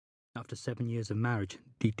After 7 years of marriage,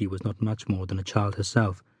 Diti was not much more than a child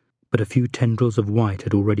herself, but a few tendrils of white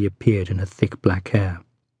had already appeared in her thick black hair.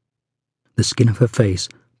 The skin of her face,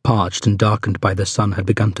 parched and darkened by the sun, had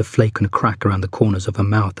begun to flake and crack around the corners of her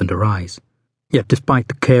mouth and her eyes. Yet despite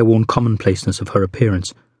the careworn commonplaceness of her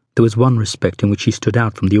appearance, there was one respect in which she stood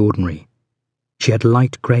out from the ordinary. She had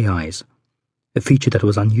light grey eyes, a feature that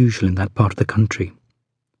was unusual in that part of the country.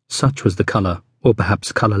 Such was the colour, or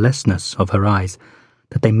perhaps colourlessness, of her eyes,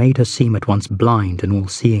 that they made her seem at once blind and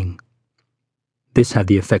all-seeing. This had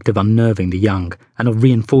the effect of unnerving the young, and of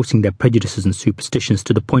reinforcing their prejudices and superstitions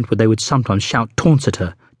to the point where they would sometimes shout taunts at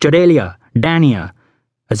her, "Jodelia! Dania!"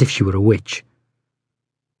 as if she were a witch.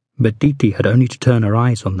 But Diti had only to turn her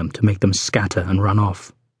eyes on them to make them scatter and run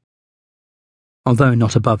off. Although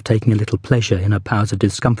not above taking a little pleasure in her powers of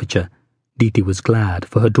discomfiture, Diti was glad,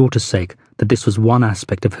 for her daughter's sake, that this was one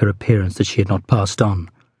aspect of her appearance that she had not passed on.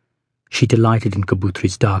 She delighted in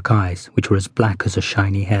Kabutri's dark eyes, which were as black as her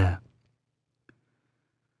shiny hair.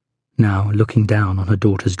 Now, looking down on her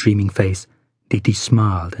daughter's dreaming face, Diti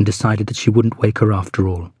smiled and decided that she wouldn't wake her after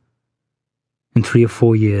all. In 3 or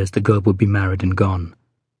 4 years the girl would be married and gone.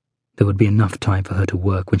 There would be enough time for her to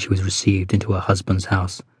work when she was received into her husband's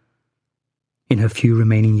house. In her few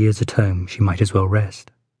remaining years at home, she might as well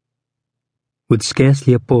rest. With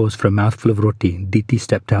scarcely a pause for a mouthful of roti, Diti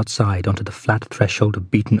stepped outside onto the flat threshold of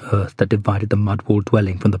beaten earth that divided the mud-walled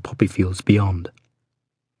dwelling from the poppy fields beyond.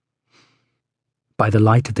 By the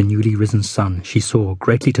light of the newly risen sun, she saw,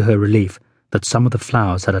 greatly to her relief, that some of the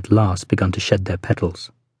flowers had at last begun to shed their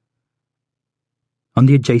petals. On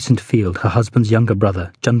the adjacent field, her husband's younger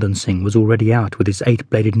brother, Chandan Singh, was already out with his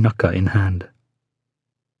 8-bladed nukka in hand.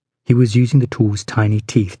 He was using the tool's tiny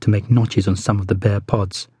teeth to make notches on some of the bare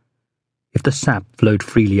pods. If the sap flowed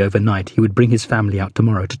freely overnight, he would bring his family out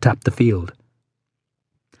tomorrow to tap the field.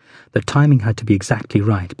 The timing had to be exactly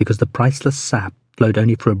right, because the priceless sap flowed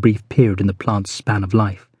only for a brief period in the plant's span of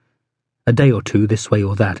life. A day or two this way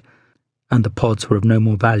or that, and the pods were of no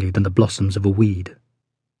more value than the blossoms of a weed.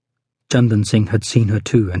 Chandan Singh had seen her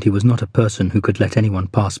too, and he was not a person who could let anyone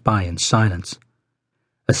pass by in silence.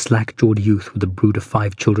 A slack-jawed youth with a brood of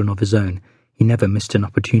 5 children of his own, he never missed an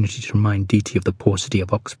opportunity to remind Diti of the paucity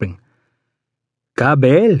of offspring.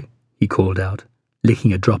 "Kabel," he called out,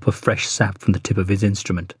 licking a drop of fresh sap from the tip of his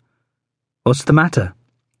instrument. "What's the matter?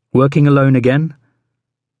 Working alone again?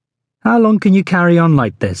 How long can you carry on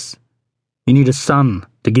like this? You need a son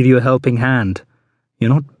to give you a helping hand. You're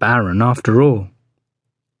not barren after all."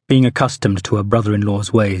 Being accustomed to her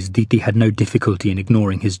brother-in-law's ways, Diti had no difficulty in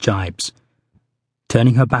ignoring his jibes.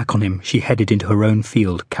 Turning her back on him, she headed into her own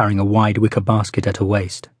field, carrying a wide wicker basket at her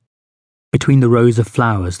waist. Between the rows of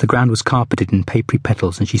flowers, the ground was carpeted in papery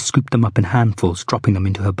petals, and she scooped them up in handfuls, dropping them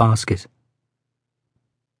into her basket.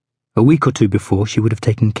 A week or two before, she would have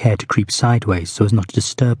taken care to creep sideways so as not to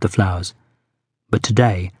disturb the flowers, but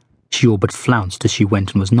today she all but flounced as she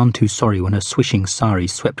went, and was none too sorry when her swishing sari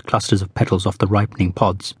swept clusters of petals off the ripening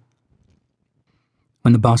pods.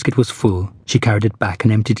 When the basket was full, she carried it back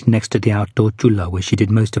and emptied it next to the outdoor chula where she did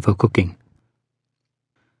most of her cooking.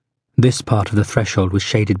 This part of the threshold was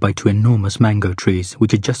shaded by 2 enormous mango trees,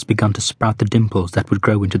 which had just begun to sprout the dimples that would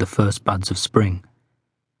grow into the first buds of spring.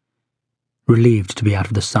 Relieved to be out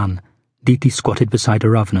of the sun, Diti squatted beside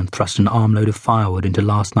her oven and thrust an armload of firewood into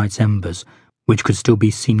last night's embers, which could still be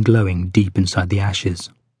seen glowing deep inside the ashes.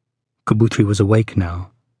 Kabutri was awake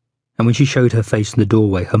now, and when she showed her face in the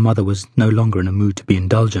doorway, her mother was no longer in a mood to be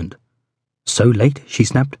indulgent. "So late?" she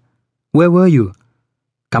snapped. "Where were you?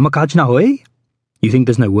 Kamakaj na hoy? You think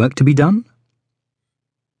there's no work to be done?"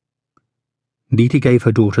 Diti gave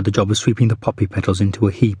her daughter the job of sweeping the poppy petals into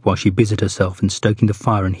a heap while she busied herself in stoking the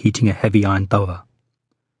fire and heating a heavy iron tawa.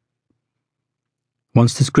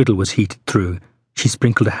 Once this griddle was heated through, she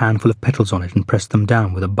sprinkled a handful of petals on it and pressed them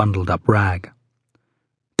down with a bundled-up rag.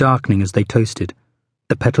 Darkening as they toasted,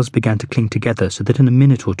 the petals began to cling together so that in a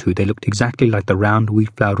minute or two they looked exactly like the round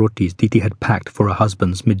wheat-flour rotis Diti had packed for her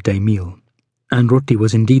husband's midday meal. And roti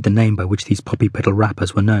was indeed the name by which these poppy petal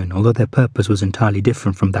wrappers were known, although their purpose was entirely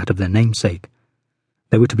different from that of their namesake.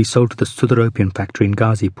 They were to be sold to the Sudar opium factory in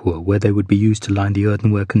Ghazipur, where they would be used to line the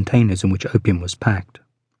earthenware containers in which opium was packed.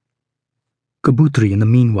 Kabutri, in the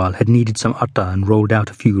meanwhile, had kneaded some atta and rolled out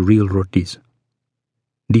a few real rotis.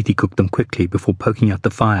 Diti cooked them quickly before poking out the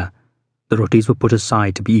fire. The rotis were put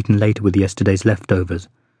aside to be eaten later with yesterday's leftovers.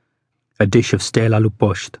 A dish of stale aloo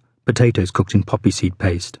posht, potatoes cooked in poppy seed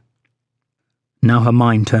paste. Now her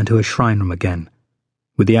mind turned to her shrine room again.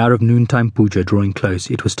 With the hour of noontime puja drawing close,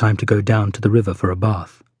 it was time to go down to the river for a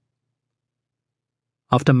bath.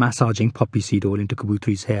 After massaging poppy seed oil into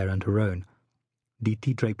Kabutri's hair and her own,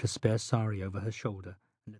 Diti draped a spare sari over her shoulder